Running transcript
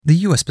The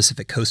U.S.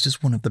 Pacific Coast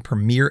is one of the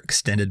premier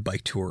extended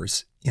bike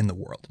tours in the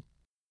world.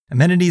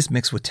 Amenities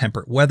mixed with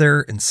temperate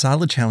weather and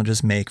solid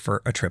challenges make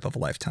for a trip of a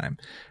lifetime.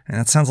 And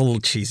that sounds a little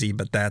cheesy,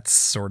 but that's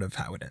sort of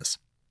how it is.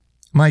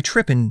 My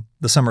trip in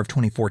the summer of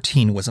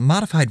 2014 was a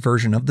modified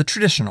version of the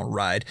traditional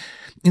ride.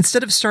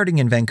 Instead of starting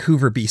in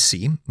Vancouver,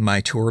 BC,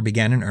 my tour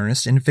began in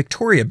earnest in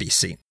Victoria,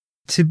 BC.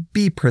 To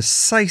be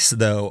precise,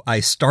 though,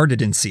 I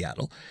started in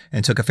Seattle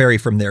and took a ferry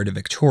from there to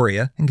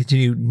Victoria and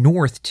continued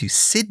north to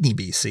Sydney,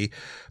 BC,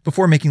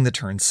 before making the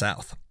turn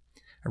south.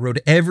 I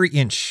rode every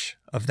inch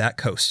of that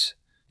coast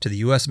to the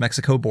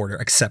U.S.-Mexico border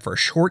except for a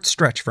short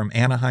stretch from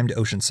Anaheim to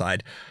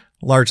Oceanside,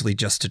 largely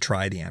just to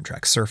try the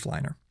Amtrak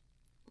Surfliner.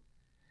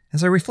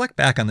 As I reflect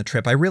back on the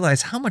trip, I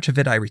realize how much of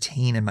it I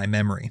retain in my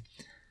memory.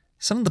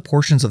 Some of the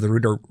portions of the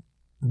route are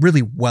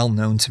really well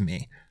known to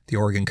me. The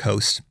Oregon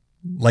coast,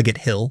 Leggett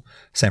Hill,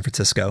 San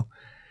Francisco,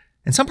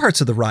 and some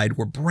parts of the ride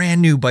were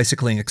brand new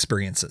bicycling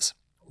experiences.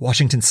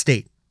 Washington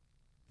State,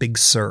 Big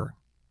Sur,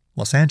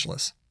 Los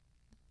Angeles.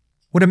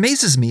 What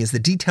amazes me is the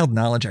detailed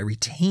knowledge I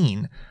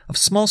retain of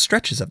small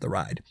stretches of the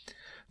ride.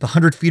 The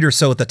 100 feet or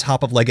so at the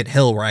top of Leggett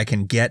Hill where I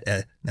can get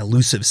an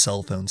elusive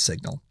cell phone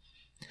signal.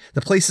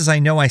 The places I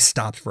know I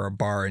stopped for a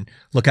bar and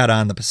look out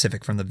on the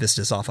Pacific from the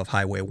vistas off of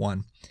Highway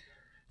 1.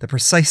 The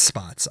precise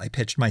spots I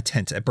pitched my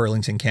tent at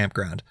Burlington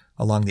Campground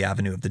along the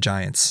Avenue of the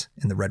Giants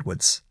in the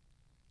Redwoods.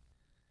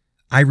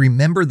 I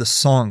remember the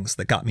songs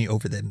that got me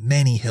over the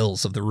many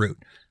hills of the route.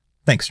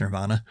 Thanks,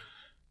 Nirvana.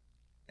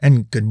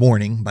 And Good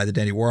Morning by the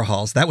Dandy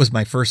Warhols. That was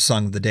my first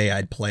song of the day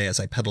I'd play as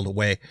I pedaled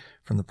away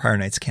from the prior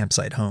night's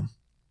campsite home.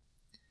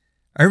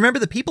 I remember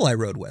the people I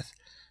rode with.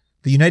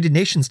 The United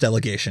Nations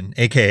delegation,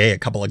 aka a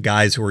couple of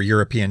guys who were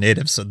European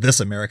natives, so this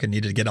America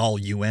needed to get all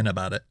UN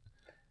about it.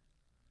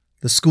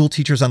 The school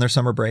teachers on their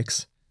summer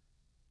breaks.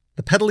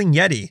 The pedaling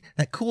Yeti,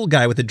 that cool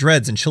guy with the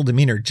dreads and chill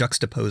demeanor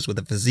juxtaposed with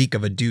the physique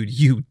of a dude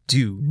you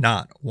do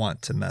not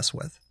want to mess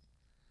with.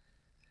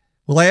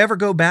 Will I ever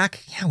go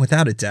back? Yeah,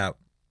 without a doubt.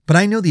 But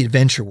I know the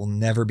adventure will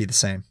never be the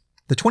same.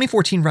 The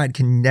 2014 ride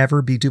can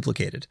never be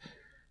duplicated.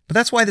 But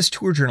that's why this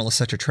tour journal is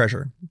such a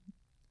treasure.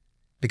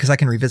 Because I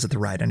can revisit the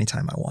ride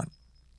anytime I want.